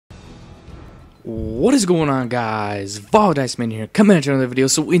What is going on, guys? VolDiceman here, coming at you another video.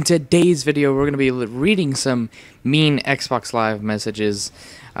 So in today's video, we're going to be reading some mean Xbox Live messages.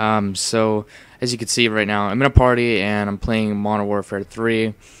 So as you can see right now, I'm in a party and I'm playing Modern Warfare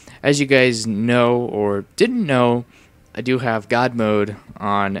 3. As you guys know or didn't know, I do have God mode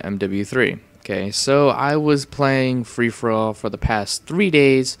on MW3. Okay, so I was playing free-for-all for the past 3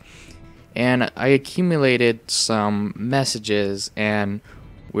 days, and I accumulated some messages, and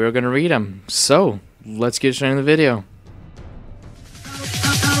we're gonna read them. So let's get straight into the video.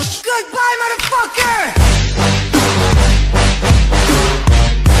 Goodbye, motherfucker!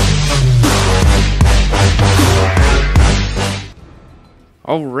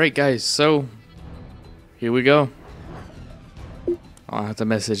 Alright guys, so here we go. I'll have to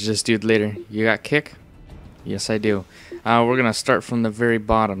message this dude later. You got kick? Yes, I do. We're gonna start from the very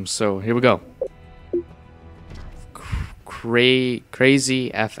bottom, so here we go. Crazy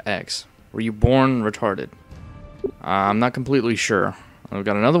FX. Were you born retarded? I'm not completely sure. I've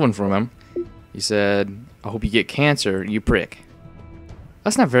got another one from him. He said, I hope you get cancer, you prick.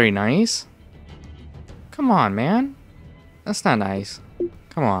 That's not very nice. Come on, man. That's not nice.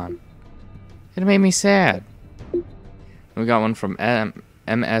 Come on. It made me sad. We got one from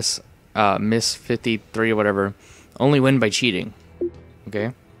MS Miss 53 or whatever. Only win by cheating.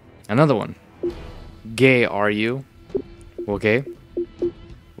 Okay. Another one. Gay are you? Okay.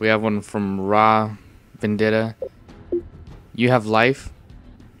 We have one from Ra Vendetta. You have life?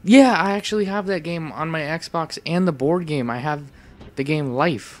 Yeah, I actually have that game on my Xbox and the board game. I have the game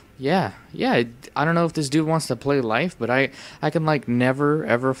Life. Yeah. I don't know if this dude wants to play Life, but I can like never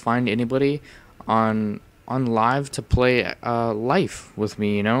ever find anybody on live to play Life with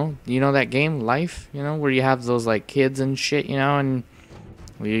me, you know? You know that game Life, you know, where you have those like kids and shit, you know, and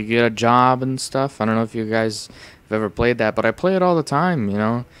you get a job and stuff. I don't know if you guys have ever played that, but I play it all the time, you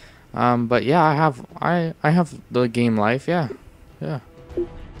know. But yeah, I have the game Life. Yeah.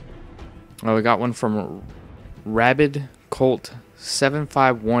 Oh, we got one from Rabid Colt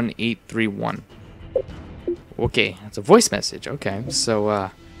 751831. Okay, it's a voice message. Okay, so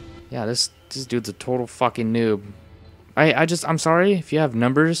yeah, this dude's a total fucking noob. I'm sorry if you have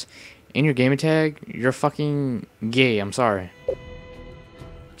numbers in your gamer tag. You're fucking gay. I'm sorry.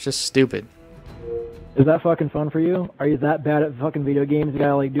 It's just stupid. Is that fucking fun for you? Are you that bad at fucking video games? You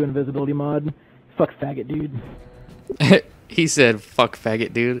gotta like do invisibility mod? Fuck faggot, dude. He said fuck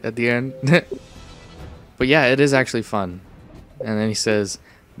faggot dude at the end. But yeah, it is actually fun. And then he says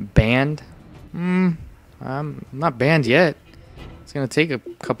banned. I'm not banned yet. It's gonna take a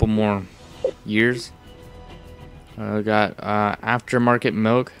couple more years. We got Aftermarket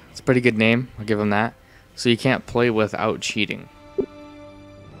Milk. It's a pretty good name, I'll give him that. So you can't play without cheating.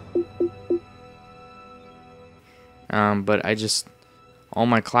 But all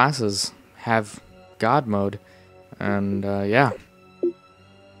my classes have God mode, and yeah.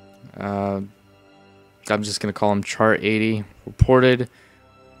 I'm just gonna call him Chart 80. Reported.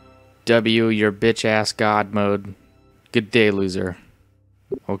 W, your bitch ass God mode. Good day, loser.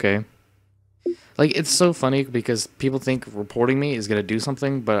 Okay. Like, it's so funny because people think reporting me is gonna do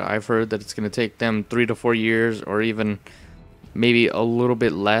something, but I've heard that it's gonna take them 3 to 4 years, or even maybe a little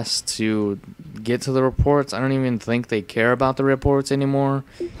bit less to get to the reports. I don't even think they care about the reports anymore,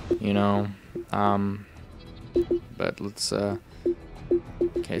 you know. But let's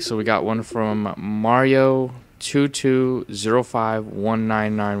okay, so we got one from Mario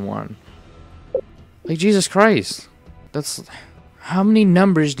 22051991. Like, Jesus Christ, that's how many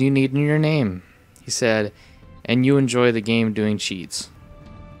numbers do you need in your name? He said, and you enjoy the game doing cheats.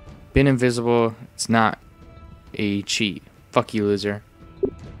 Been invisible, it's not a cheat. Fuck you, loser.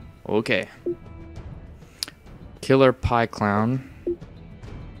 Okay. Killer Pie Clown.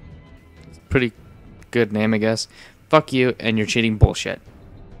 Pretty good name, I guess. Fuck you and your cheating bullshit.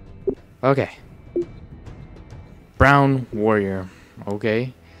 Okay. Brown Warrior.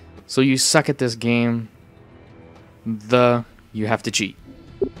 Okay. So you suck at this game. You have to cheat.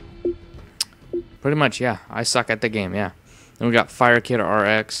 Pretty much, yeah. I suck at the game, yeah. Then we got Firekid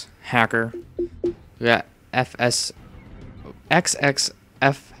RX. Hacker. We got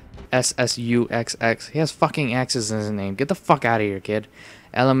XXFSSUXX. He has fucking X's in his name. Get the fuck out of here, kid.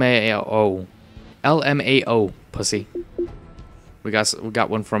 LMAO. LMAO, pussy. We got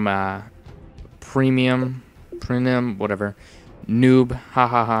one from Premium, whatever. Noob,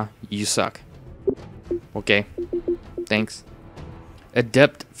 ha. You suck. Okay. Thanks.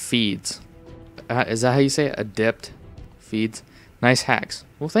 Adept Feeds. Is that how you say it? Adept Feeds. Nice hacks.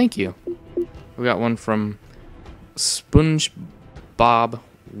 Well, thank you. We got one from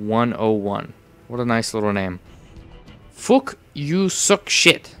SpongeBob101. What a nice little name. Fuck you suck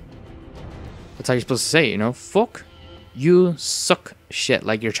shit. That's how you're supposed to say it, you know? Fuck you suck shit,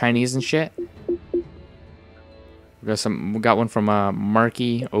 like you're Chinese and shit. We got one from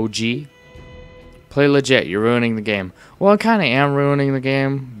Marky OG. Play legit, you're ruining the game. Well, I kind of am ruining the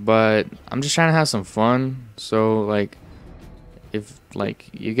game, but I'm just trying to have some fun. So like, if like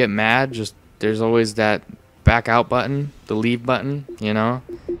you get mad, just there's always that back out button, the leave button, you know.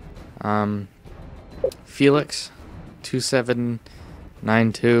 Felix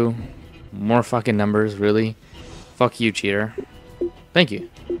 2792, more fucking numbers, really. Fuck you, cheater. Thank you.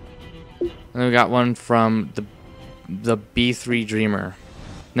 And then we got one from the B3 Dreamer.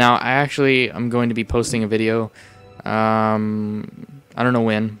 Now, I'm going to be posting a video. I don't know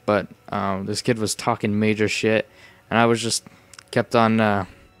when, but this kid was talking major shit, and I was just kept on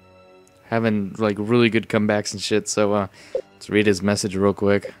having like really good comebacks and shit. So let's read his message real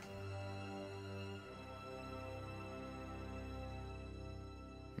quick.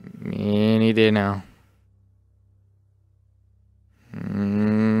 Any day now.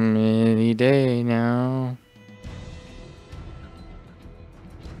 Any day now.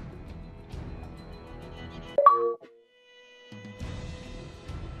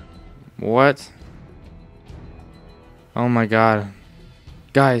 What? Oh my god.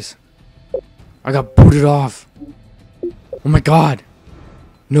 Guys, I got booted off. Oh my god.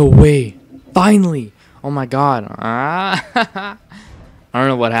 No way. Finally. Oh my god. I don't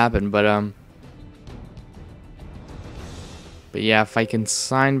know what happened, but yeah, if I can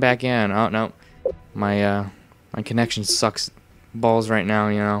sign back in. Oh no. My connection sucks balls right now,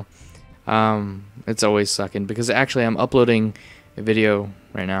 you know. It's always sucking because actually I'm uploading a video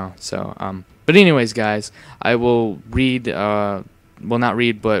right now. So but anyways, guys, I will read well, not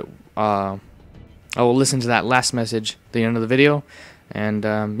read, but I will listen to that last message at the end of the video, and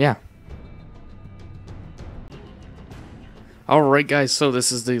yeah. Alright guys, so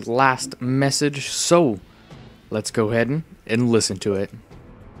this is the last message, so let's go ahead and listen to it.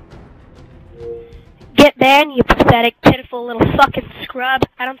 Get banned, you pathetic, pitiful little fucking scrub.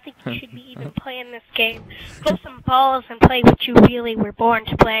 I don't think you should be even playing this game. Grow some balls and play what you really were born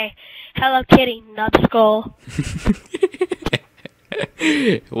to play. Hello Kitty, nutskull.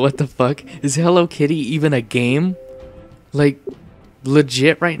 What the fuck? Is Hello Kitty even a game? Like,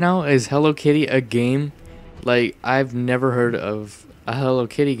 legit right now? Is Hello Kitty a game? Like, I've never heard of a Hello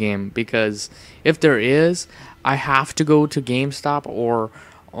Kitty game, because if there is, I have to go to GameStop or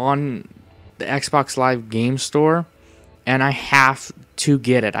on the Xbox Live Game Store, and I have to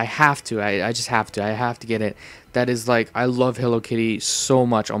get it. I have to. I just have to. I have to get it. That is like, I love Hello Kitty so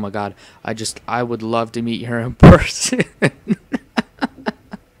much. Oh my god. I would love to meet her in person.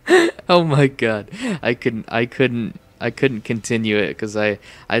 Oh my god. I couldn't continue it because I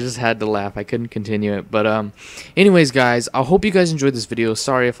just had to laugh. I couldn't continue it. But anyways guys, I hope you guys enjoyed this video.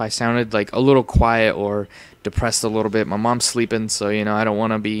 Sorry if I sounded like a little quiet or depressed a little bit. My mom's sleeping, so you know, I don't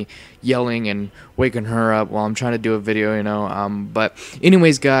want to be yelling and waking her up while I'm trying to do a video, you know. But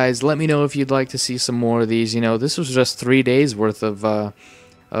anyways guys, let me know if you'd like to see some more of these. You know, this was just 3 days worth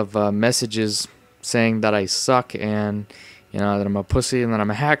of messages saying that I suck and, you know, that I'm a pussy and that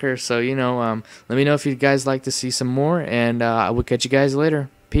I'm a hacker. So, you know, let me know if you guys like to see some more, and I will catch you guys later.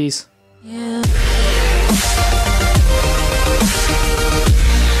 Peace. Yeah.